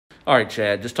All right,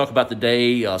 Chad, just talk about the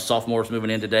day. Sophomores moving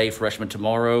in today, freshmen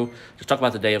tomorrow. Just talk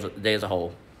about the day as a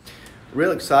whole.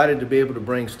 Real excited to be able to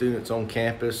bring students on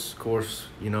campus. Of course,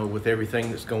 with everything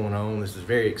that's going on, this is a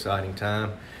very exciting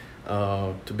time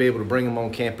to be able to bring them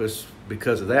on campus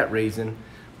because of that reason,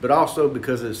 but also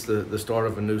because it's the start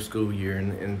of a new school year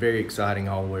and very exciting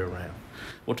all the way around.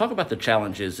 We'll talk about the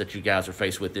challenges that you guys are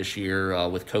faced with this year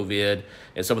with COVID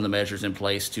and some of the measures in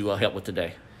place to help with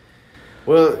today.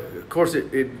 Well, of course,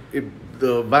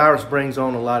 the virus brings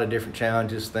on a lot of different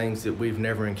challenges, things that we've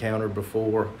never encountered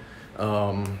before.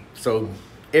 So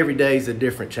every day is a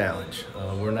different challenge.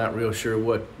 We're not real sure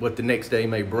what the next day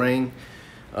may bring.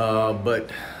 But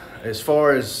as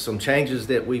far as some changes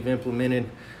that we've implemented,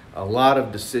 a lot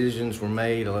of decisions were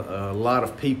made. A lot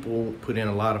of people put in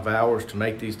a lot of hours to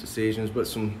make these decisions, but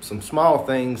some small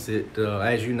things that,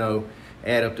 as you know,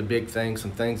 add up to big things.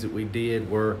 Some things that we did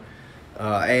were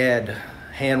add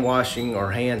hand washing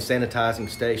or hand sanitizing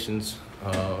stations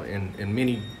in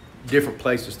many different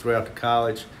places throughout the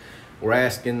college. We're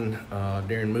asking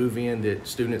during move-in that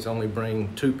students only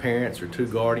bring 2 parents or 2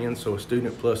 guardians, so a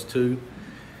student plus 2.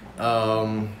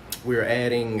 We're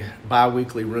adding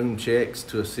bi-weekly room checks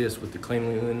to assist with the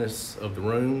cleanliness of the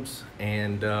rooms,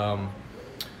 and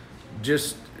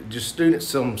just students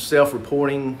some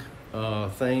self-reporting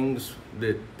things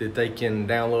that they can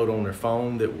download on their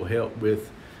phone that will help with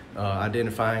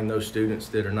identifying those students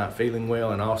that are not feeling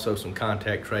well, and also some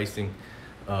contact tracing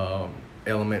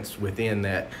elements within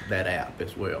that app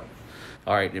as well.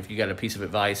 All right, if you got a piece of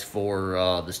advice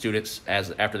for the students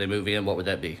after they move in, what would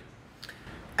that be?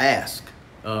 Ask.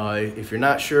 If you're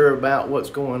not sure about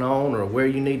what's going on or where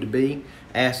you need to be,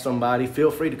 ask somebody.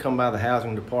 Feel free to come by the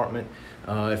housing department.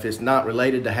 If it's not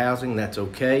related to housing, that's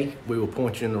okay. We will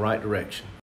point you in the right direction.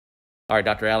 All right,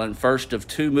 Dr. Allen, first of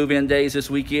 2 move-in days this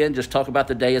weekend. Just talk about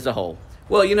the day as a whole.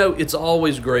 Well, it's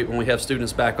always great when we have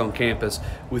students back on campus.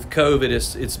 With COVID,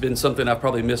 it's been something I've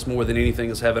probably missed more than anything,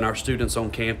 is having our students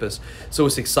on campus. So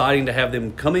it's exciting to have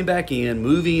them coming back in,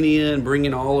 moving in,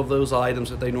 bringing all of those items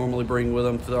that they normally bring with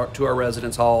them to our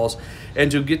residence halls,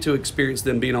 and to get to experience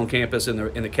them being on campus in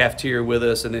the cafeteria with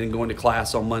us, and then going to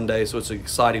class on Monday. So it's an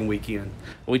exciting weekend.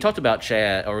 We talked to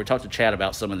Chad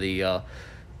about some of the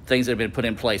things that have been put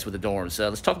in place with the dorms.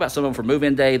 Let's talk about some of them for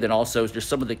move-in day, then also just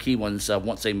some of the key ones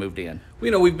once they moved in.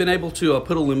 Well, we've been able to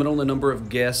put a limit on the number of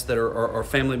guests that are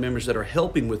family members that are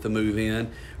helping with the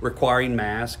move-in, requiring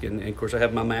masks, and of course I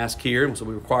have my mask here, so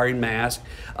we're requiring masks.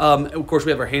 Of course,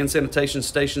 we have our hand sanitation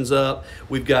stations up.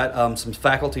 We've got some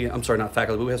faculty, I'm sorry, not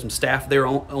faculty, but we have some staff there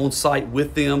on site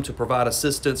with them to provide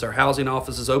assistance. Our housing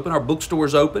office is open, our bookstore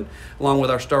is open, along with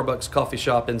our Starbucks coffee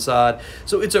shop inside.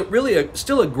 So it's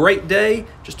still a great day,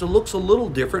 just looks a little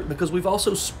different because we've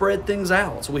also spread things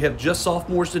out. So we have just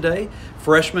sophomores today,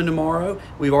 freshmen tomorrow.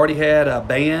 We've already had a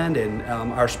band, and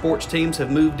our sports teams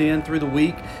have moved in through the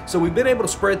week. So we've been able to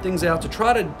spread things out to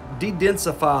try to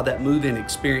de-densify that move-in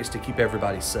experience to keep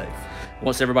everybody safe.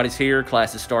 Once everybody's here,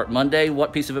 classes start Monday.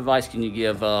 What piece of advice can you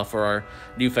give for our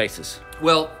new faces?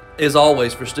 Well, as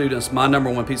always for students, my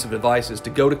number 1 piece of advice is to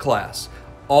go to class.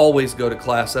 Always go to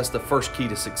class. That's the first key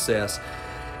to success.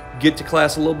 Get to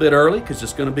class a little bit early because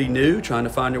it's going to be new, trying to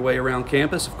find your way around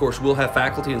campus. Of course, we'll have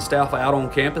faculty and staff out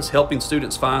on campus helping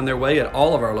students find their way at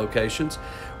all of our locations.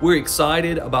 We're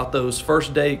excited about those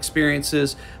first day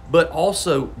experiences, but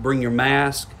also bring your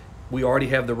mask. We already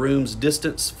have the rooms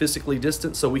physically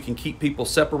distanced, so we can keep people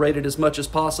separated as much as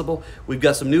possible. We've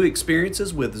got some new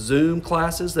experiences with Zoom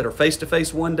classes that are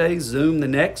face-to-face one day, Zoom the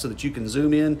next, so that you can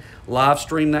Zoom in, live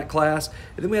stream that class.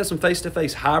 And then we have some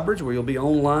face-to-face hybrids where you'll be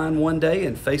online one day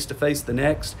and face-to-face the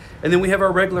next. And then we have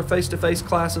our regular face-to-face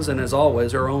classes, and as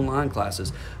always, our online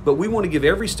classes. But we want to give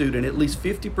every student at least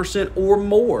 50% or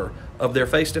more of their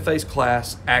face-to-face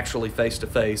class actually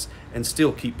face-to-face, and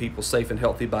still keep people safe and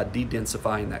healthy by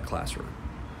de-densifying that classroom.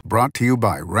 Brought to you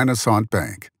by Renaissance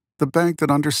Bank, the bank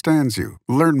that understands you.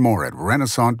 Learn more at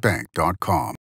renaissancebank.com.